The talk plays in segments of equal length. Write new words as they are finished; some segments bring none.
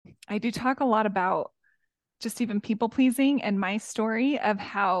I do talk a lot about just even people pleasing and my story of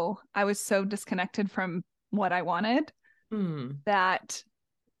how I was so disconnected from what I wanted Hmm. that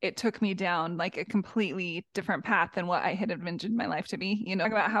it took me down like a completely different path than what I had envisioned my life to be.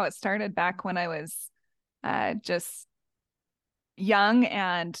 About how it started back when I was just young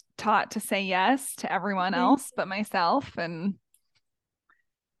and taught to say yes to everyone Okay. else but myself, and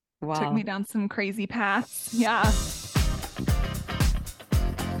took me Wow. down some crazy paths. Yeah.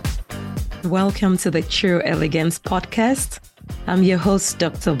 Welcome to the True Elegance podcast. I'm your host,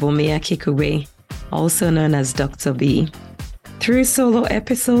 Dr. Bumia Kikube, also known as Dr. B. Through solo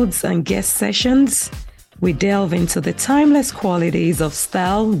episodes and guest sessions, we delve into the timeless qualities of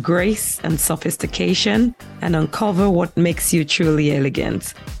style, grace, and sophistication and uncover what makes you truly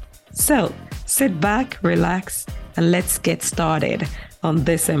elegant. So, sit back, relax, and let's get started on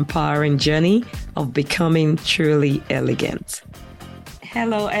this empowering journey of becoming truly elegant.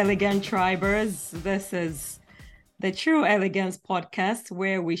 Hello, elegant tribers. This is the True Elegance podcast,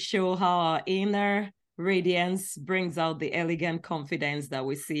 where we show how our inner radiance brings out the elegant confidence that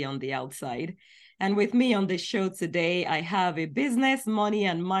we see on the outside. And with me on the show today, I have a business, money,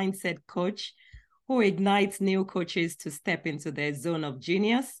 and mindset coach who ignites new coaches to step into their zone of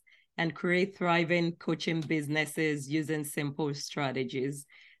genius and create thriving coaching businesses using simple strategies.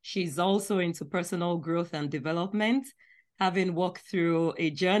 She's also into personal growth and development, having walked through a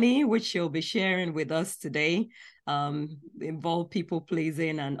journey which she'll be sharing with us today, involve people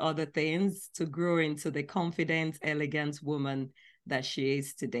pleasing and other things to grow into the confident, elegant woman that she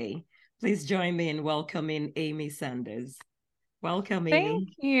is today. Please join me in welcoming Amy Sanders. Welcome, Thank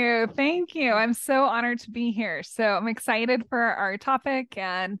Amy. you. Thank you. I'm so honored to be here. So I'm excited for our topic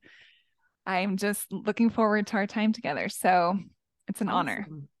and I'm just looking forward to our time together. So it's an honor.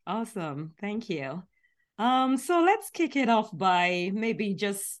 Awesome. Awesome. Thank you. So let's kick it off by maybe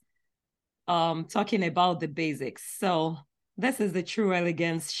just talking about the basics. So this is the True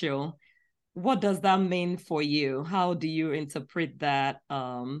Elegance show. What does that mean for you? How do you interpret that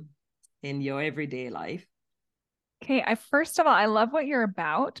in your everyday life? Okay, I first of all, I love what you're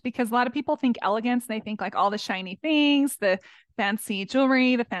about because a lot of people think elegance and they think like all the shiny things, the fancy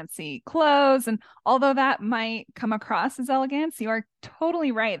jewelry, the fancy clothes. And although that might come across as elegance, you are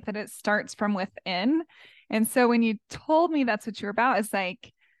totally right that it starts from within. And so when you told me that's what you're about, it's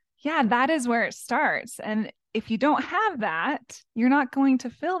like, yeah, that is where it starts. And if you don't have that, you're not going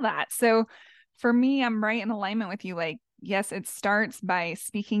to feel that. So for me, I'm right in alignment with you. Like, yes, it starts by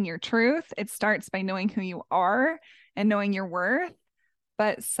speaking your truth. It starts by knowing who you are and knowing your worth.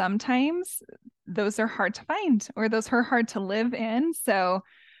 But sometimes those are hard to find or those are hard to live in. So,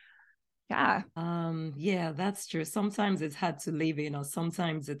 yeah. Yeah, that's true. Sometimes it's hard to live in, or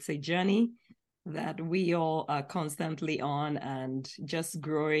sometimes it's a journey that we all are constantly on and just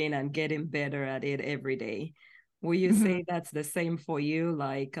growing and getting better at it every day. Will you Mhm. say that's the same for you?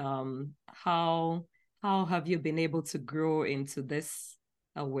 Like, how have you been able to grow into this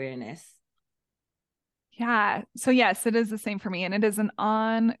awareness? Yeah. So, yes, it is the same for me. And it is an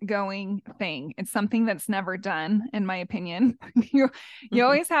ongoing thing. It's something that's never done, in my opinion. You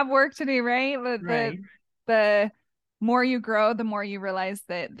always have work to do, right? Right. The more you grow, the more you realize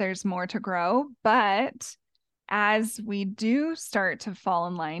that there's more to grow. But as we do start to fall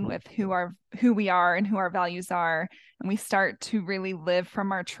in line with who we are and who our values are, and we start to really live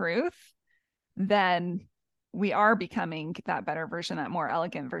from our truth, then we are becoming that better version, that more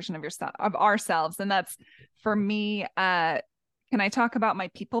elegant version of yourself, of ourselves. And that's for me. Can I talk about my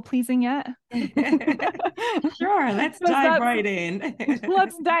people pleasing yet? Sure, let's Because dive that's right in.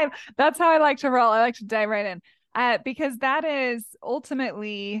 let's dive. That's how I like to roll. I like to dive right in. Because that is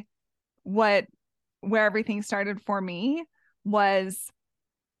ultimately what where everything started for me was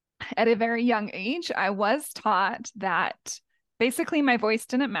at a very young age. I was taught that basically my voice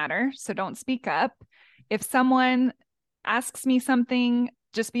didn't matter, so don't speak up. If someone asks me something,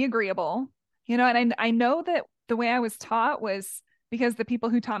 just be agreeable. And I know that the way I was taught was because the people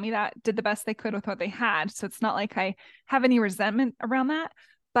who taught me that did the best they could with what they had. So it's not like I have any resentment around that.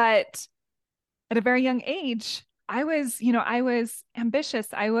 But at a very young age, I was ambitious.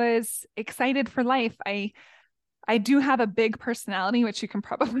 I was excited for life. I do have a big personality, which you can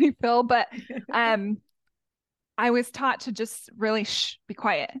probably feel, but um, I was taught to just really be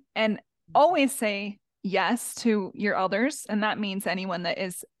quiet and always say yes to your elders. And that means anyone that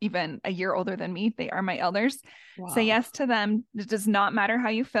is even a year older than me, they are my elders. Say Wow. yes to them. It does not matter how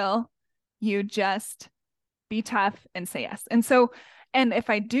you feel. You just be tough and say yes. And if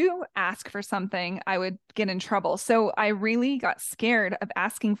I do ask for something, I would get in trouble. So I really got scared of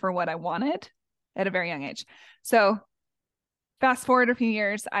asking for what I wanted at a very young age. So fast forward a few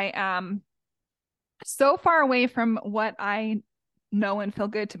years, I am so far away from what I know and feel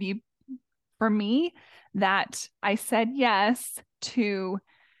good to be for me that I said yes to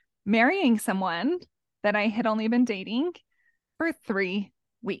marrying someone that I had only been dating for 3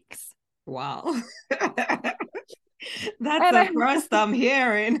 weeks. Wow. That's the first I'm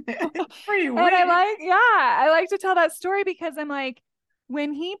hearing. 3 weeks. And I like to tell that story because I'm like,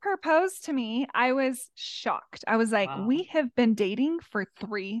 when he proposed to me, I was shocked. I was like, wow. We have been dating for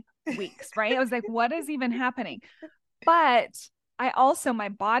 3 weeks, right? I was like, what is even happening? But I also, my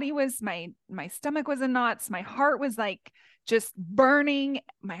body was, my stomach was in knots. My heart was like just burning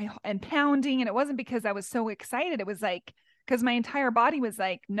and pounding. And it wasn't because I was so excited. It was like, because my entire body was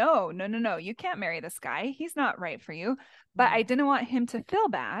like, no, you can't marry this guy. He's not right for you. But I didn't want him to feel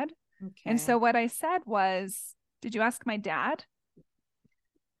bad. Okay. And so what I said was, did you ask my dad?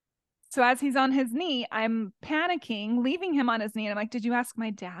 So as he's on his knee, I'm panicking, leaving him on his knee. And I'm like, did you ask my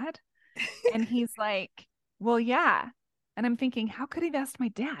dad? And he's like, well, yeah. And I'm thinking, how could he have asked my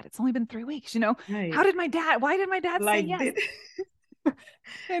dad? It's only been 3 weeks, Right. Why did my dad say yes?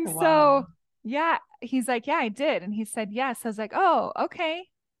 And so, yeah, he's like, yeah, I did. And he said, yes. I was like, oh, okay.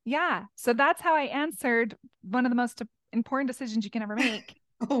 Yeah. So that's how I answered one of the most important decisions you can ever make.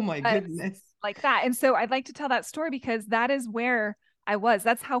 Oh my goodness. Like that. And so I'd like to tell that story because that is where I was.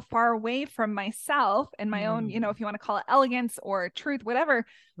 That's how far away from myself and my own, if you want to call it elegance or truth, whatever,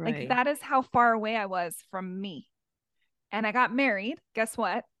 like that is how far away I was from me. And I got married. Guess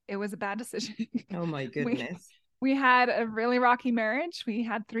what? It was a bad decision. Oh my goodness. We had a really rocky marriage. We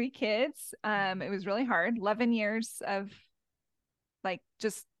had 3 kids. It was really hard. 11 years of like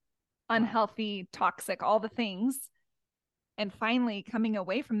just unhealthy, toxic, all the things. And finally coming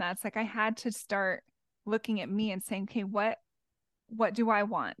away from that, it's like I had to start looking at me and saying, okay, what do I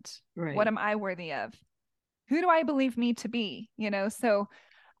want? Right. What am I worthy of? Who do I believe me to be? So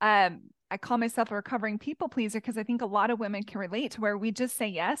I call myself a recovering people pleaser because I think a lot of women can relate to where we just say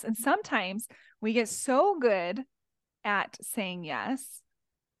yes. And sometimes we get so good at saying yes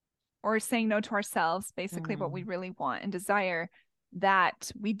or saying no to ourselves, basically what we really want and desire,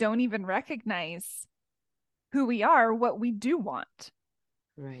 that we don't even recognize who we are, what we do want.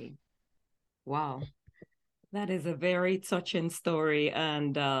 Right. Wow. That is a very touching story.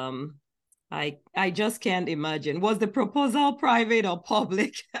 And I just can't imagine. Was the proposal private or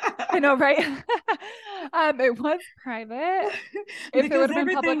public? I know, right? It was private. If because it would have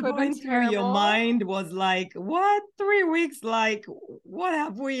been public, going through your mind was like, what? 3 weeks? Like, what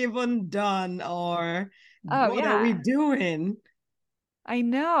have we even done? Or what are we doing? I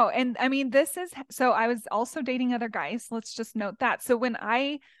know. And I mean, so I was also dating other guys. Let's just note that. So when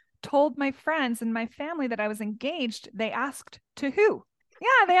I told my friends and my family that I was engaged, they asked to who?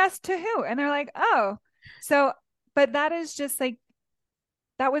 Yeah, they asked to who? And they're like, oh. So, but that is just like,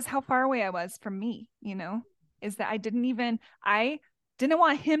 that was how far away I was from me, is that I didn't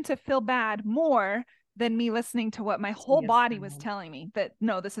want him to feel bad more than me listening to what my whole body was telling me that,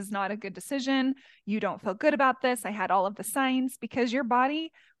 no, this is not a good decision. You don't feel good about this. I had all of the signs because your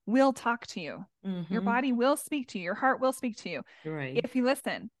body will talk to you. Mm-hmm. Your body will speak to you. Your heart will speak to you. Right. If you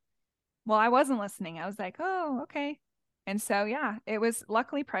listen. Well, I wasn't listening. I was like, oh, okay. And so, yeah, it was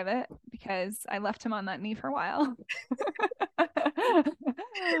luckily private because I left him on that knee for a while.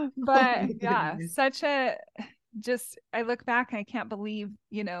 But yeah, I look back and I can't believe,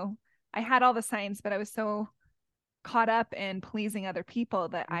 I had all the signs, but I was so caught up in pleasing other people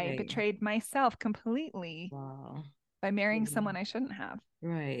that I betrayed myself completely by marrying someone I shouldn't have.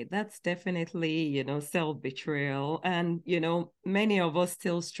 Right. That's definitely, self-betrayal. And, many of us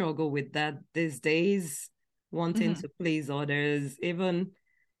still struggle with that these days, wanting to please others, even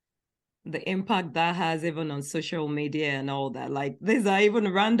the impact that has even on social media and all that. Like, these are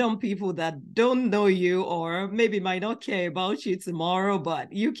even random people that don't know you or maybe might not care about you tomorrow,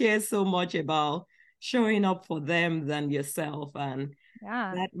 but you care so much about showing up for them than yourself. And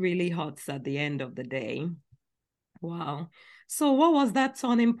that really hurts at the end of the day. Wow. So what was that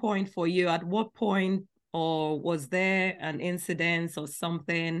turning point for you? At what point, or was there an incident or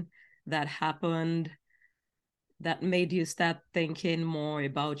something that happened that made you start thinking more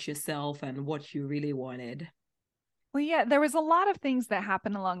about yourself and what you really wanted? Well, yeah, there was a lot of things that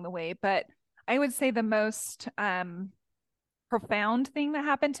happened along the way, but I would say the most profound thing that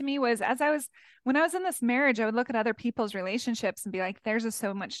happened to me was when I was in this marriage, I would look at other people's relationships and be like, theirs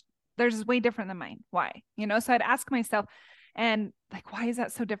is way different than mine. Why? So I'd ask myself, and like, why is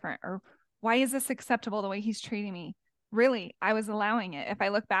that so different? Or why is this acceptable the way he's treating me? Really, I was allowing it. If I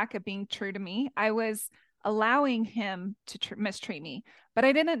look back at being true to me, I was allowing him to mistreat me, but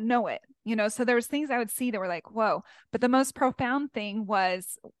I didn't know it. So there was things I would see that were like, whoa. But the most profound thing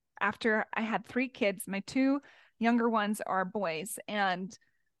was after I had 3 kids, my 2 younger ones are boys. And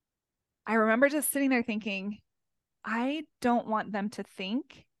I remember just sitting there thinking, I don't want them to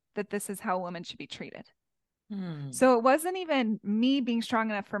think that this is how a woman should be treated. So it wasn't even me being strong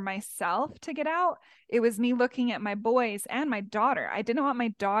enough for myself to get out. It was me looking at my boys and my daughter. I didn't want my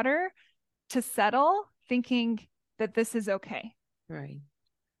daughter to settle thinking that this is okay. Right.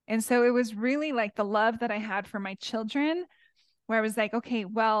 And so it was really like the love that I had for my children, where I was like, okay,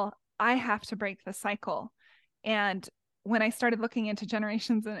 well, I have to break the cycle. And when I started looking into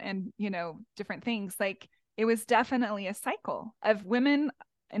generations and different things, like it was definitely a cycle of women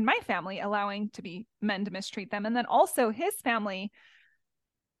in my family allowing men to mistreat them. And then also his family,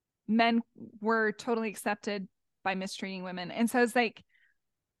 men were totally accepted by mistreating women. And so I was like,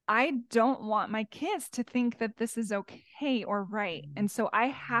 I don't want my kids to think that this is okay or right. And so I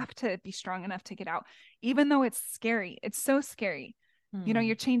have to be strong enough to get out, even though it's scary. It's so scary.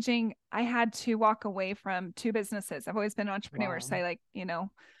 You're changing. I had to walk away from 2 businesses. I've always been an entrepreneur. Wow. So I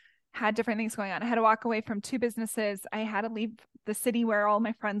had different things going on. I had to walk away from 2 businesses. I had to leave the city where all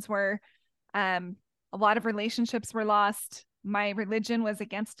my friends were. A lot of relationships were lost. My religion was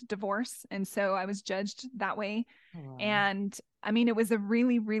against divorce. And so I was judged that way. Wow. And I mean, it was a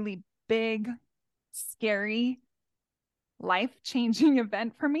really, really big, scary, life-changing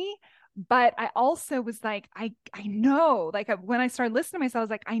event for me. But I also was like, I know, like when I started listening to myself, I was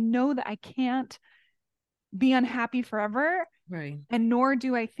like, I know that I can't be unhappy forever. Right. And nor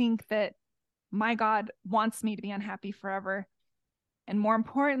do I think that my God wants me to be unhappy forever. And more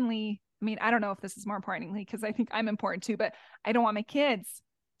importantly, I mean, I don't know if this is more importantly, because I think I'm important too, but I don't want my kids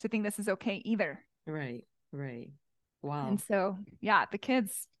to think this is okay either. Right. Right. Wow. And so, yeah, the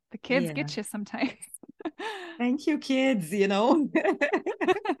kids get you sometimes. Thank you, kids, Yeah.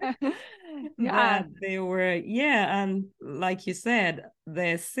 That they were, and like you said,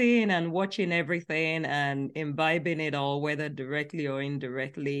 they're seeing and watching everything and imbibing it all, whether directly or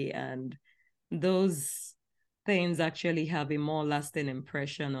indirectly. And those things actually have a more lasting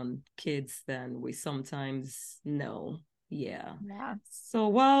impression on kids than we sometimes know. Yeah. So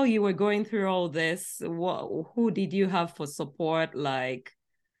while you were going through all this, who did you have for support? Like,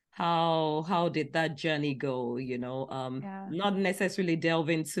 how did that journey go? Not necessarily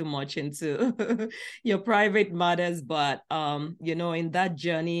delving too much into your private matters, but in that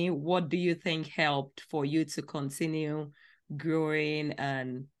journey, what do you think helped for you to continue growing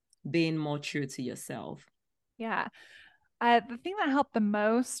and being more true to yourself? Yeah. The thing that helped the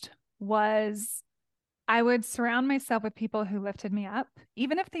most was I would surround myself with people who lifted me up,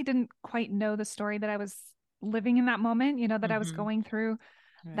 even if they didn't quite know the story that I was living in that moment, that I was going through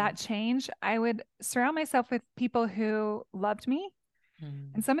that change. I would surround myself with people who loved me.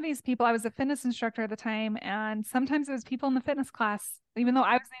 And some of these people, I was a fitness instructor at the time, and sometimes it was people in the fitness class, even though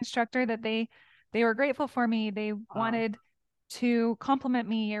I was the instructor, that they were grateful for me. They wanted to compliment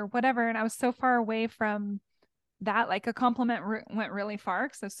me or whatever. And I was so far away from that, like a compliment went really far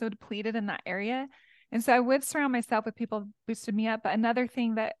because I was so depleted in that area. And so I would surround myself with people who boosted me up. But another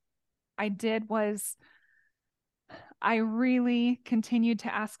thing that I did was I really continued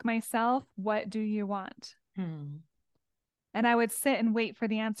to ask myself, what do you want? And I would sit and wait for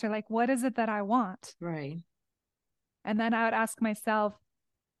the answer. Like, what is it that I want? Right. And then I would ask myself,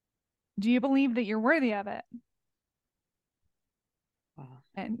 do you believe that you're worthy of it? Wow.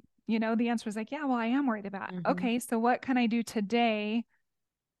 And, the answer was like, yeah, well, I am worried about it. Okay, so what can I do today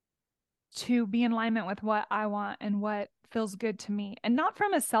to be in alignment with what I want and what feels good to me? And not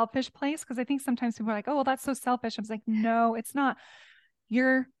from a selfish place, because I think sometimes people are like, oh, well, that's so selfish. I was like, no, it's not.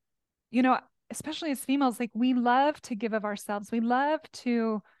 You're, especially as females, like we love to give of ourselves. We love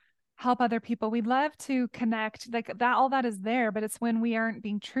to help other people. We love to connect, like that, all that is there, but it's when we aren't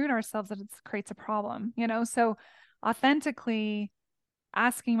being true to ourselves that it creates a problem, so authentically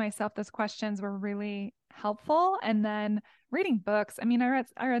asking myself those questions were really helpful. And then reading books. I mean, I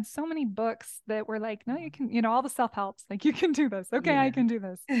read so many books that were like, no, you can, all the self-helps, like you can do this. Okay. Yeah. I can do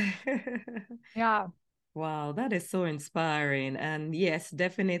this. Yeah. Wow. That is so inspiring. And yes,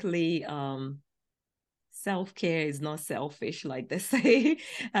 definitely, self-care is not selfish, like they say.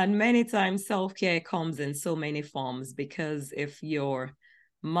 And many times self-care comes in so many forms, because if your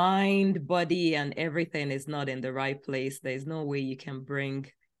mind, body, and everything is not in the right place, there's no way you can bring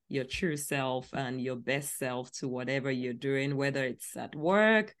your true self and your best self to whatever you're doing, whether it's at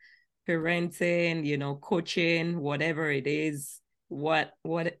work, parenting, coaching, whatever it is. What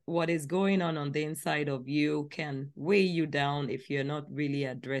is going on the inside of you can weigh you down if you're not really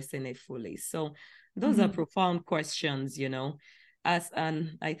addressing it fully. So those are profound questions,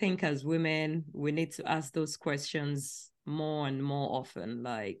 I think as women, we need to ask those questions more and more often,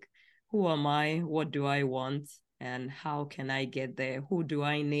 like, who am I? What do I want? And how can I get there? Who do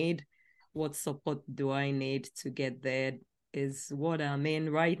I need? What support do I need to get there? Is what I'm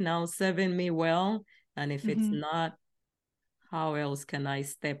in right now serving me well? And if it's not, how else can I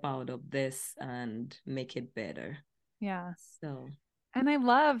step out of this and make it better? Yeah. So, And I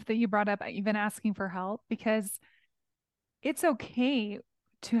love that you brought up even asking for help, because it's okay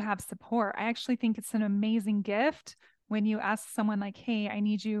to have support. I actually think it's an amazing gift when you ask someone like, hey, I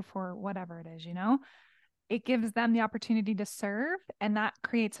need you for whatever it is, it gives them the opportunity to serve, and that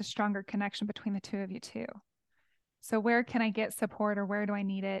creates a stronger connection between the two of you too. So where can I get support, or where do I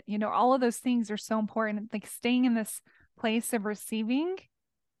need it? All of those things are so important. Like staying in this place of receiving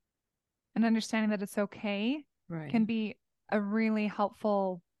and understanding that it's okay can be a really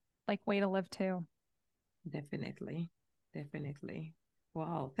helpful way to live too. Definitely.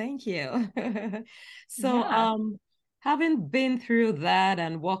 Wow, thank you. So, Yeah. having been through that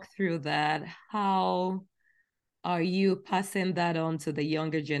and walked through that, how are you passing that on to the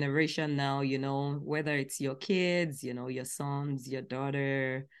younger generation now, whether it's your kids, your sons, your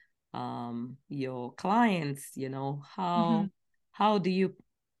daughter, your clients, Mm-hmm. how do you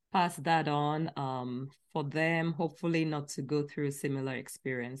pass that on for them, hopefully not to go through similar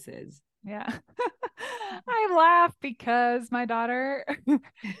experiences? Yeah. I laugh because my daughter,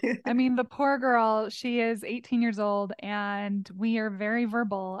 I mean, the poor girl, she is 18 years old, and we are very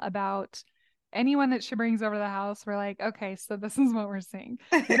verbal about anyone that she brings over to the house. We're like, okay, so this is what we're seeing,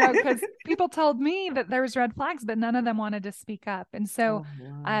 because people told me that there was red flags, but none of them wanted to speak up. And so,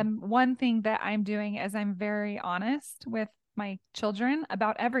 Oh, wow. one thing that I'm doing is I'm very honest with my children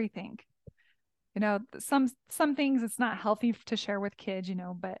about everything. Some things it's not healthy to share with kids,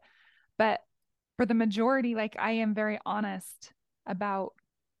 but for the majority, I am very honest about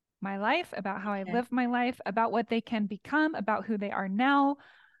my life, about how I live my life, about what they can become, about who they are now.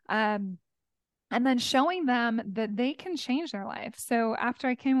 Um, and then showing them that they can change their life. So after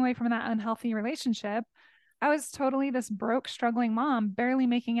I came away from that unhealthy relationship, I was totally this broke, struggling mom, barely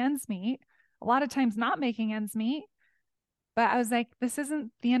making ends meet, a lot of times not making ends meet. But I was like, this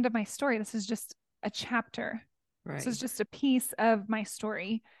isn't the end of my story. This is just a chapter. This is just a piece of my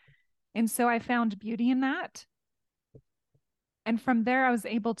story. And so I found beauty in that. And from there, I was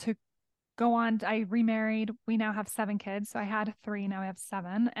able to go on. I remarried. We now have 7 kids. So I had 3, now I have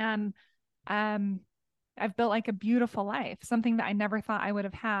 7. And I've built a beautiful life, something that I never thought I would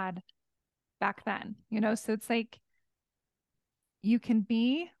have had back then, So it's you can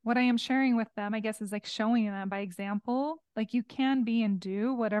be what I am sharing with them, I guess, is showing them by example. You can be and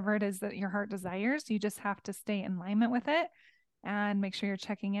do whatever it is that your heart desires. You just have to stay in alignment with it and make sure you're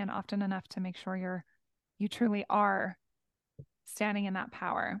checking in often enough to make sure you truly are standing in that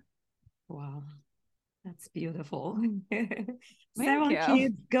power. Wow. That's beautiful. Thank 7 you.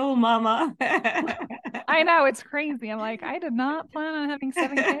 kids, go mama. I know, it's crazy. I'm like, I did not plan on having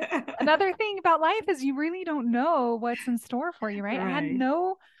 7 kids. Another thing about life is you really don't know what's in store for you, right?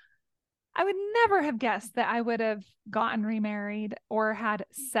 I would never have guessed that I would have gotten remarried or had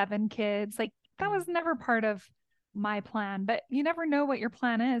 7 kids. That was never part of my plan, but you never know what your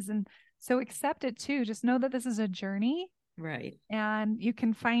plan is. And so accept it too. Just know that this is a journey. Right. And you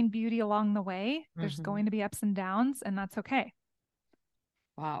can find beauty along the way. There's going to be ups and downs, and that's okay.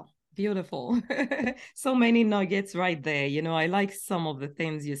 Wow. Beautiful. So many nuggets right there. I like some of the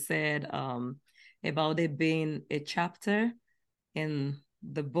things you said about it being a chapter in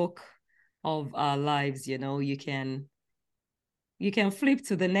the book of our lives. You can flip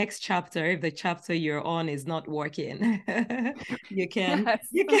to the next chapter if the chapter you're on is not working. you can Yes.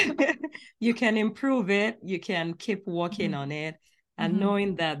 you can you can improve it, you can keep working on it, and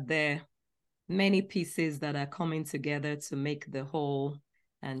knowing that there are many pieces that are coming together to make the whole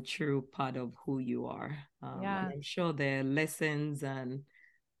and true part of who you are. Yeah. And I'm sure there are lessons and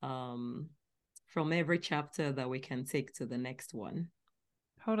from every chapter that we can take to the next one.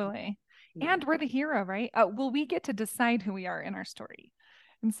 Totally. Yeah. And we're the hero, right? Well, we get to decide who we are in our story.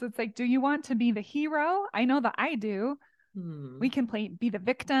 And so it's do you want to be the hero? I know that I do. We can be the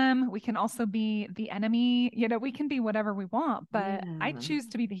victim. We can also be the enemy. We can be whatever we want, but I choose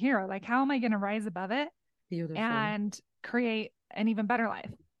to be the hero. How am I going to rise above it? Beautiful. And create an even better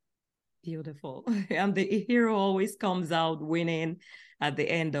life? Beautiful. And the hero always comes out winning at the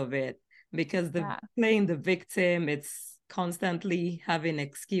end of it, because playing the victim, it's constantly having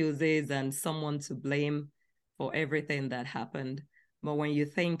excuses and someone to blame for everything that happened. But when you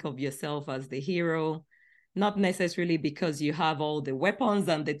think of yourself as the hero, not necessarily because you have all the weapons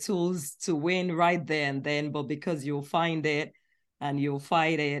and the tools to win right there and then, but because you'll find it and you'll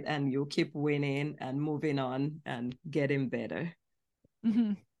fight it and you'll keep winning and moving on and getting better.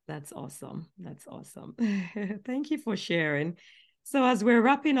 Mm-hmm. That's awesome. That's awesome. Thank you for sharing. So as we're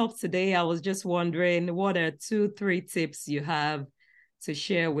wrapping up today, I was just wondering, what are 2-3 tips you have to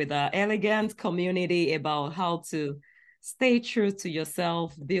share with our elegant community about how to stay true to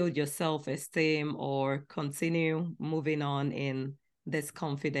yourself, build your self-esteem, or continue moving on in this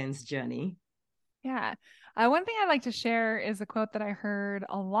confidence journey? Yeah. One thing I'd like to share is a quote that I heard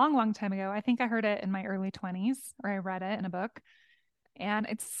a long, long time ago. I think I heard it in my early 20s, or I read it in a book, and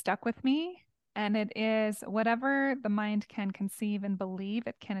it's stuck with me. And it is, whatever the mind can conceive and believe,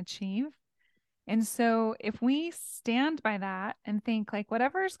 it can achieve. And so if we stand by that and think, like,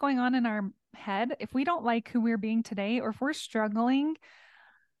 whatever is going on in our head, if we don't like who we're being today, or if we're struggling,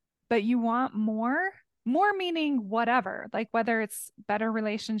 but you want more meaning whatever, like whether it's better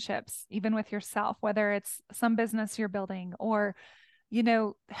relationships, even with yourself, whether it's some business you're building, or,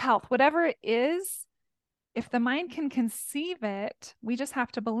 health, whatever it is, if the mind can conceive it, we just have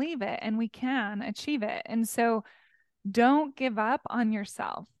to believe it and we can achieve it. And so don't give up on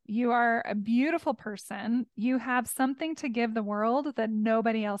yourself. You are a beautiful person. You have something to give the world that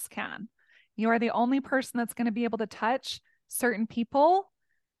nobody else can. You are the only person that's going to be able to touch certain people.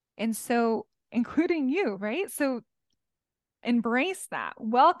 And so, including you, right? So embrace that,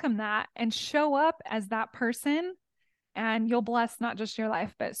 welcome that, and show up as that person. And you'll bless not just your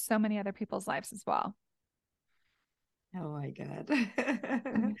life, but so many other people's lives as well. Oh my God.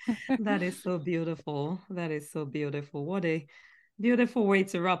 That is so beautiful. That is so beautiful. What a beautiful way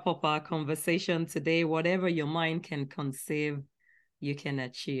to wrap up our conversation today. Whatever your mind can conceive, you can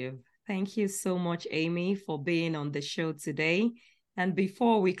achieve. Thank you so much, Amy, for being on the show today. And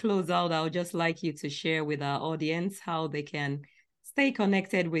before we close out, I would just like you to share with our audience how they can stay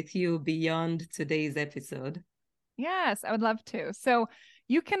connected with you beyond today's episode. Yes, I would love to. So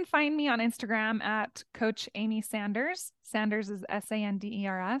you can find me on Instagram at Coach Amy Sanders. Sanders is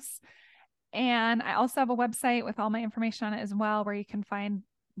Sanders. And I also have a website with all my information on it as well, where you can find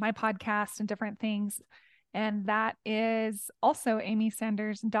my podcast and different things. And that is also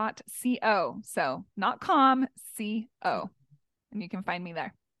amysanders.co. So not com, co. And you can find me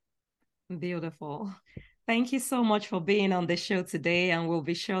there. Beautiful. Thank you so much for being on the show today. And we'll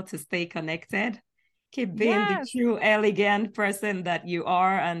be sure to stay connected. Keep being the true, elegant person that you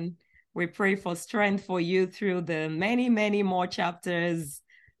are. And we pray for strength for you through the many, many more chapters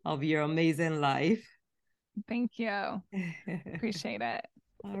of your amazing life. Thank you. Appreciate it.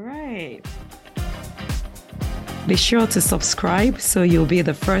 All right. Be sure to subscribe so you'll be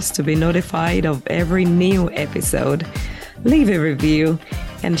the first to be notified of every new episode. Leave a review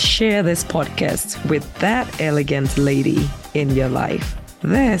and share this podcast with that elegant lady in your life.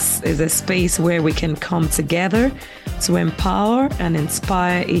 This is a space where we can come together to empower and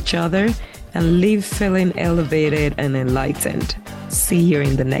inspire each other and live feeling elevated and enlightened. See you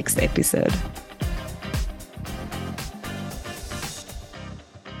in the next episode.